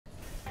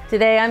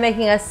Today I'm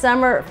making a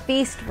summer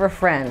feast for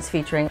friends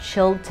featuring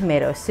chilled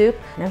tomato soup.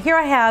 Now here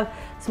I have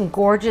some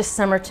gorgeous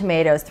summer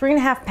tomatoes,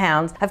 3.5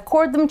 pounds. I've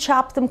cored them,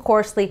 chopped them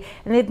coarsely,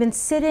 and they've been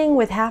sitting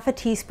with half a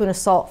teaspoon of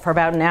salt for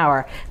about an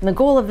hour. And the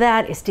goal of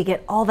that is to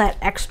get all that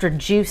extra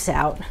juice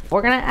out.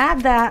 We're gonna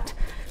add that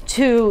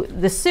to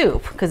the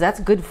soup because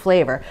that's good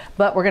flavor,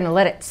 but we're gonna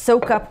let it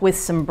soak up with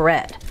some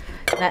bread.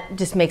 That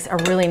just makes a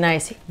really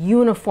nice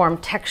uniform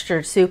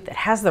textured soup that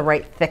has the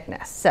right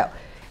thickness.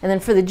 And then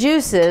for the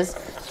juices,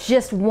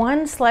 just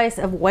 1 slice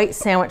of white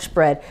sandwich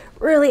bread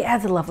really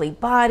adds a lovely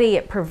body.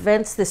 It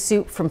prevents the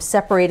soup from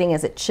separating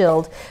as it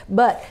chilled,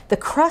 but the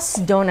crusts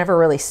don't ever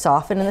really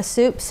soften in the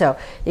soup, so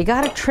you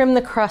gotta trim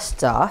the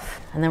crusts off.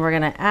 And then we're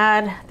gonna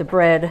add the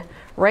bread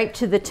right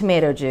to the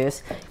tomato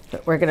juice.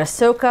 But we're gonna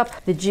soak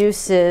up the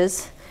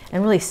juices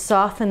and really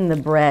soften the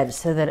bread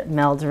so that it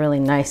melds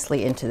really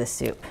nicely into the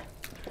soup.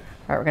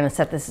 All right, we're gonna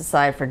set this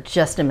aside for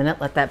just a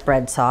minute, let that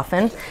bread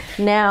soften.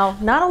 Now,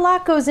 not a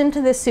lot goes into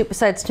this soup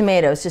besides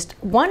tomatoes, just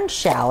 1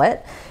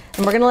 shallot,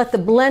 and we're gonna let the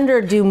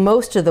blender do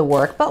most of the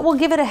work, but we'll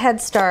give it a head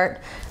start,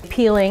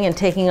 peeling and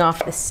taking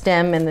off the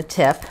stem and the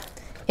tip.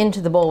 Into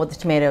the bowl with the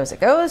tomatoes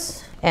it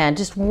goes, and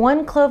just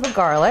 1 clove of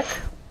garlic.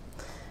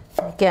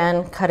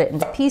 Again, cut it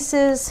into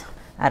pieces,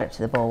 add it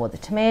to the bowl with the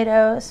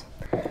tomatoes.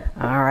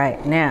 All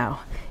right,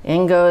 now,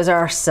 in goes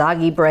our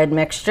soggy bread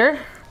mixture.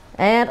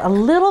 And a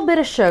little bit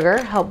of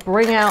sugar, help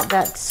bring out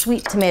that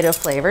sweet tomato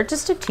flavor,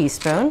 just a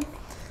teaspoon.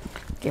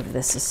 Give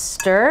this a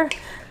stir.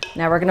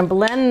 Now we're gonna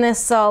blend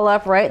this all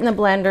up right in the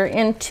blender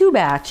in 2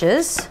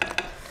 batches.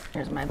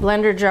 Here's my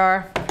blender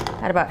jar.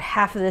 Add about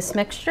half of this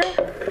mixture.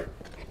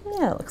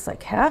 Yeah, it looks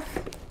like half.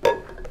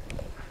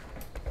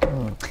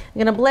 I'm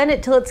gonna blend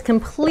it till it's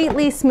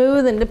completely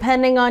smooth, and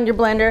depending on your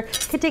blender,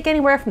 it could take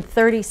anywhere from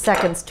 30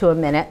 seconds to a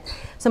minute.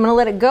 So I'm gonna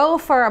let it go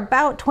for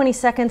about 20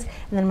 seconds,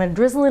 and then I'm gonna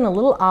drizzle in a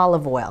little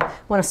olive oil. I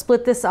wanna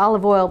split this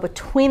olive oil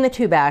between the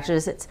 2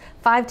 batches. It's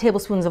 5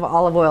 tablespoons of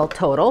olive oil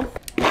total.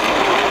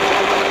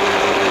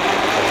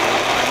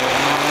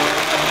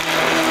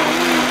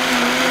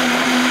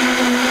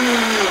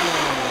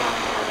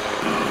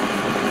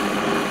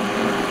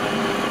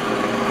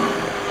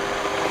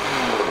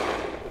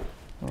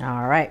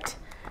 All right,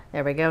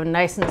 there we go,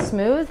 nice and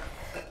smooth.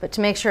 But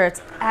to make sure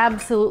it's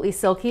absolutely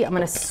silky, I'm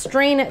gonna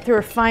strain it through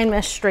a fine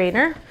mesh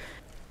strainer.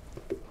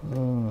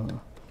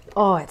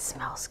 Oh, it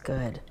smells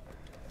good.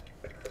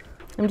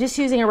 I'm just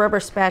using a rubber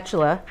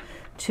spatula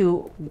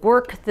to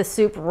work the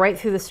soup right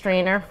through the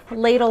strainer. A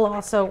ladle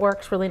also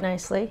works really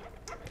nicely.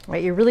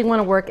 Right, you really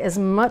wanna work as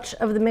much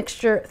of the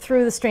mixture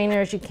through the strainer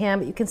as you can,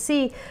 but you can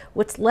see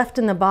what's left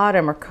in the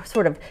bottom are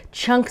sort of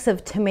chunks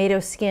of tomato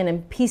skin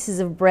and pieces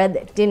of bread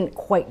that didn't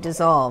quite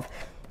dissolve.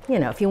 You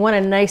know, if you want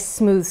a nice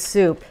smooth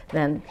soup,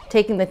 then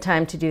taking the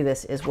time to do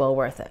this is well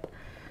worth it.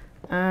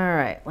 All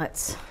right,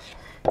 let's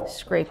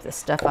scrape this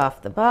stuff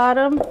off the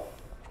bottom.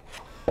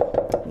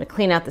 I'm gonna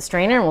clean out the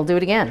strainer and we'll do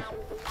it again.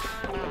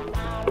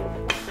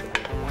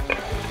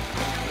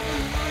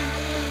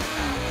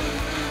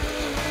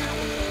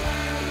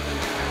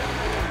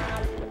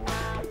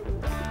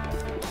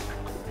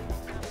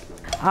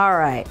 All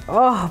right,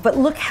 oh, but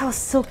look how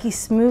silky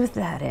smooth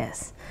that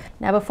is.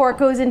 Now before it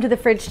goes into the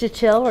fridge to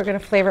chill, we're gonna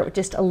flavor it with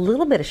just a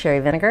little bit of sherry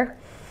vinegar.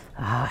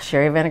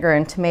 Sherry vinegar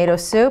and tomato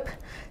soup.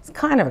 It's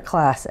kind of a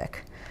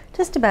classic.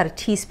 Just about a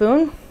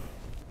teaspoon.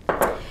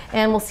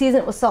 And we'll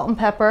season it with salt and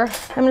pepper.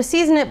 I'm gonna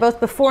season it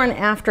both before and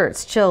after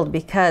it's chilled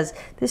because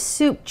this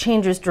soup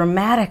changes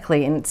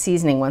dramatically in its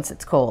seasoning once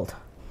it's cold.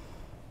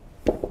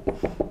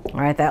 All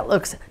right, that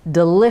looks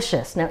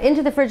delicious. Now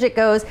into the fridge it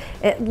goes,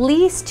 at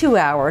least 2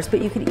 hours,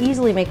 but you could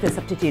easily make this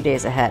up to 2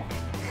 days ahead.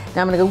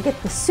 Now I'm gonna go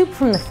get the soup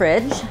from the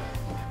fridge.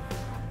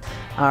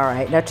 All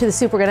right, now to the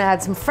soup we're gonna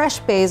add some fresh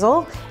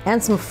basil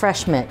and some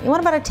fresh mint. You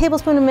want about a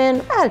tablespoon of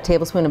mint, add a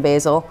tablespoon of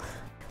basil.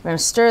 We're gonna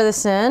stir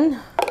this in.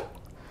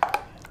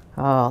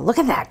 Oh, look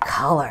at that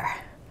color.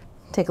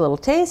 Take a little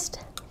taste.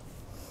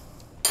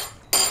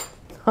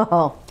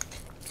 Oh,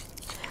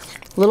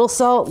 little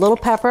salt, little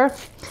pepper,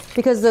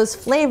 because those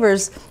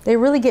flavors, they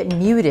really get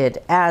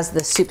muted as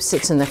the soup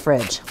sits in the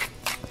fridge.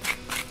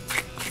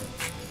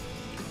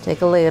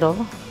 Take a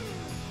ladle,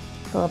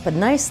 fill up a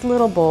nice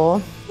little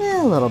bowl,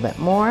 a little bit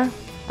more.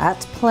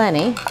 That's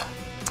plenty.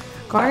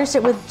 Garnish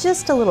it with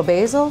just a little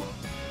basil,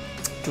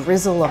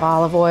 drizzle of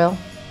olive oil.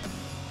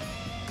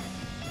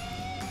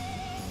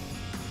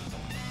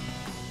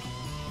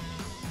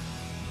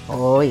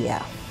 Oh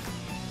yeah.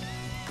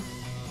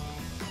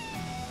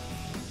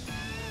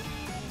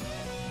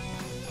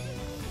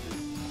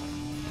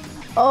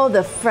 Oh,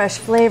 the fresh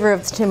flavor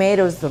of the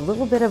tomatoes, the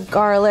little bit of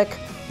garlic.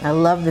 I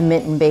love the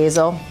mint and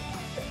basil.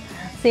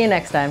 See you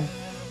next time.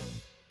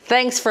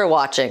 Thanks for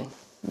watching.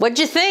 What'd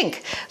you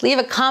think? Leave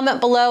a comment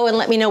below and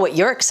let me know what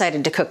you're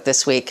excited to cook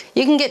this week.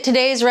 You can get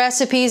today's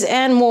recipes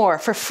and more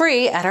for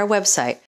free at our website.